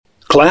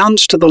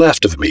Clowns to the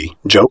left of me,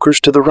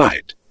 jokers to the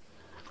right.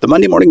 The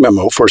Monday Morning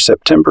Memo for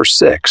September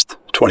 6th,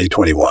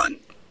 2021.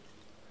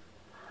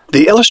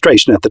 The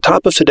illustration at the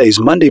top of today's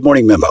Monday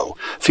Morning Memo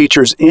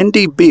features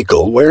Indy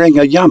Beagle wearing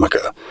a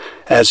yarmulke,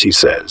 as he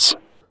says,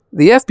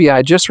 The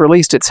FBI just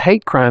released its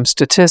hate crime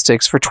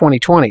statistics for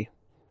 2020.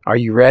 Are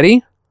you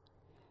ready?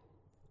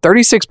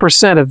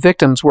 36% of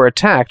victims were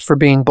attacked for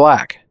being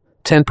black,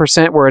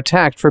 10% were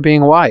attacked for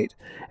being white,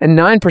 and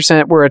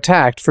 9% were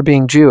attacked for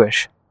being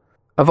Jewish.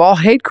 Of all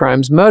hate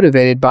crimes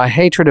motivated by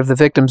hatred of the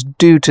victims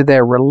due to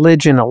their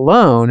religion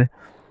alone,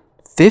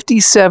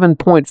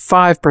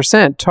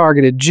 57.5%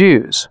 targeted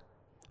Jews,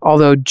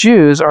 although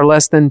Jews are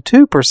less than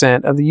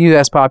 2% of the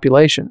U.S.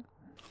 population.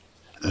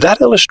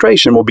 That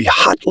illustration will be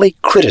hotly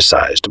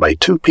criticized by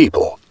two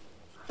people.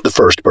 The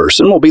first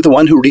person will be the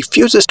one who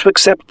refuses to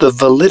accept the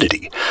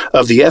validity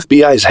of the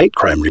FBI's hate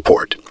crime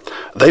report.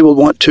 They will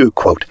want to,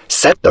 quote,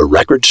 set the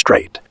record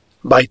straight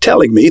by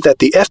telling me that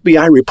the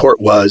FBI report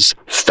was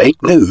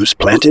fake news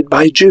planted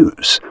by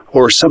Jews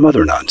or some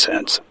other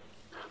nonsense.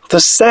 The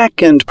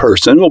second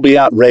person will be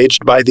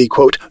outraged by the,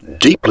 quote,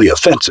 deeply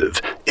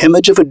offensive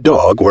image of a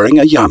dog wearing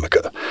a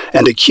yarmulke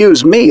and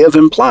accuse me of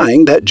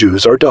implying that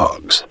Jews are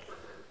dogs.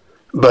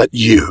 But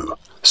you,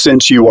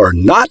 since you are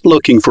not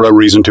looking for a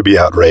reason to be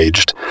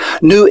outraged,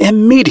 knew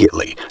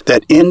immediately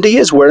that Indy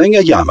is wearing a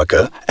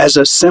yarmulke as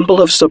a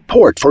symbol of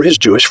support for his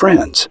Jewish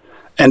friends.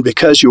 And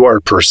because you are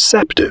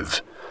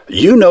perceptive,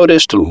 you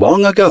noticed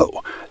long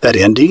ago that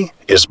Indy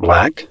is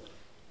black,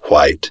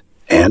 white,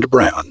 and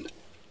brown.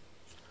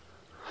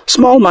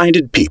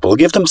 Small-minded people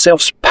give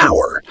themselves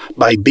power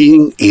by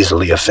being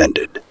easily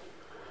offended.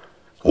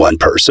 One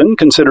person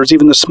considers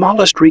even the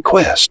smallest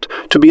request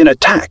to be an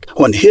attack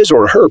on his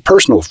or her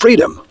personal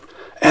freedom,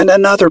 and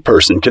another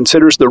person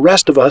considers the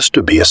rest of us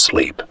to be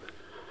asleep.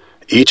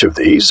 Each of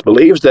these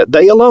believes that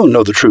they alone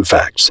know the true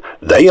facts.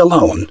 They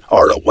alone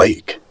are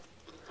awake.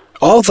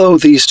 Although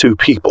these two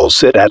people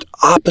sit at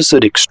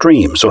opposite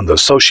extremes on the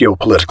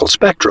socio-political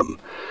spectrum,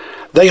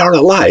 they are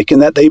alike in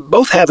that they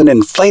both have an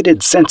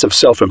inflated sense of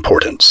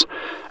self-importance,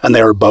 and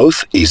they are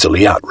both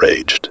easily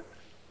outraged.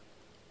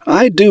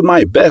 I do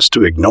my best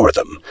to ignore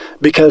them,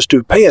 because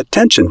to pay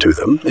attention to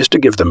them is to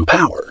give them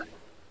power.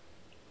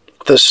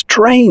 The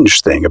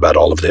strange thing about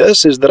all of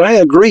this is that I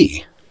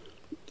agree,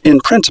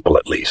 in principle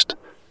at least,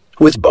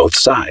 with both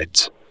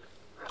sides.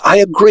 I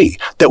agree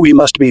that we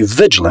must be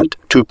vigilant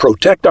to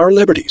protect our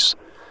liberties,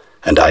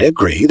 and I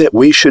agree that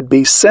we should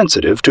be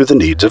sensitive to the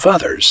needs of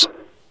others.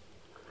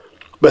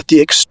 But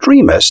the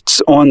extremists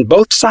on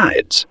both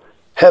sides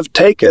have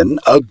taken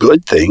a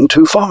good thing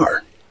too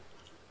far.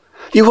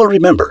 You will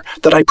remember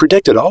that I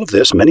predicted all of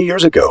this many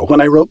years ago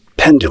when I wrote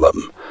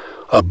Pendulum,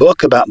 a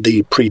book about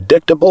the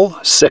predictable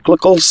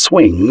cyclical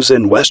swings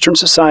in Western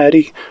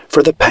society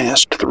for the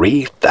past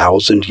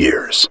 3,000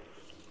 years.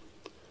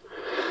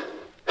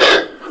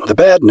 The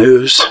bad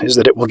news is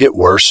that it will get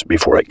worse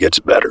before it gets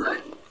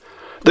better.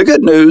 The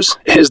good news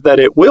is that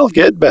it will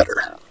get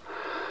better.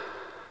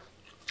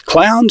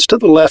 Clowns to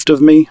the left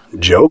of me,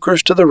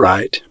 jokers to the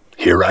right,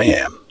 here I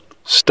am,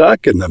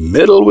 stuck in the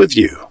middle with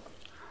you.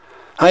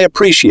 I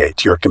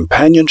appreciate your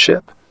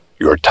companionship,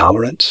 your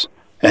tolerance,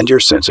 and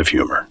your sense of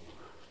humor.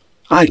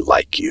 I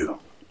like you.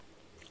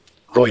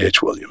 Roy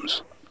H.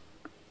 Williams.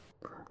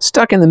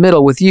 Stuck in the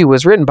Middle with You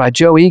was written by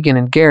Joe Egan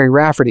and Gary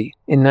Rafferty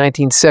in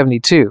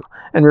 1972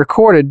 and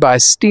recorded by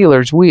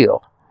Steelers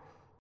Wheel.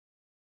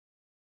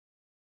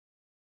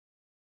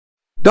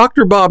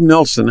 Dr. Bob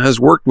Nelson has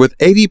worked with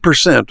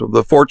 80% of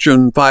the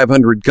Fortune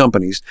 500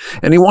 companies,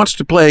 and he wants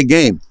to play a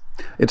game.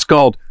 It's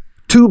called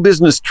Two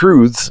Business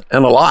Truths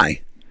and a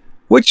Lie.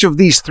 Which of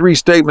these three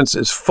statements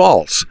is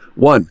false?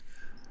 1.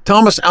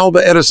 Thomas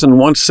Alva Edison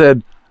once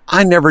said,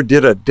 "I never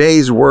did a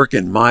day's work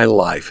in my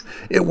life.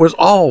 It was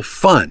all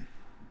fun."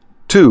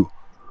 2.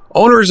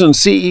 Owners and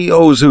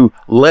CEOs who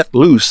let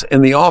loose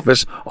in the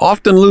office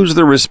often lose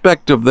the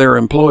respect of their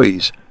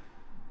employees.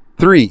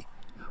 3.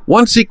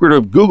 One secret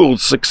of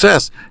Google's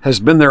success has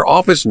been their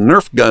office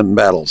Nerf gun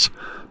battles.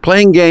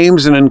 Playing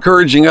games and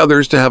encouraging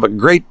others to have a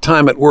great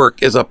time at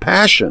work is a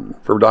passion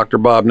for Dr.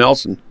 Bob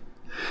Nelson.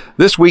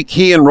 This week,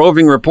 he and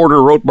roving reporter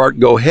Rothbart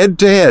go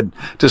head-to-head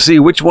to see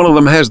which one of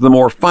them has the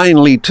more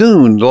finely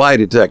tuned lie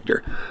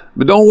detector.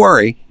 But don't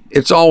worry,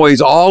 it's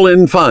always all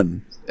in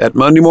fun at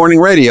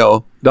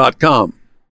MondayMorningRadio.com.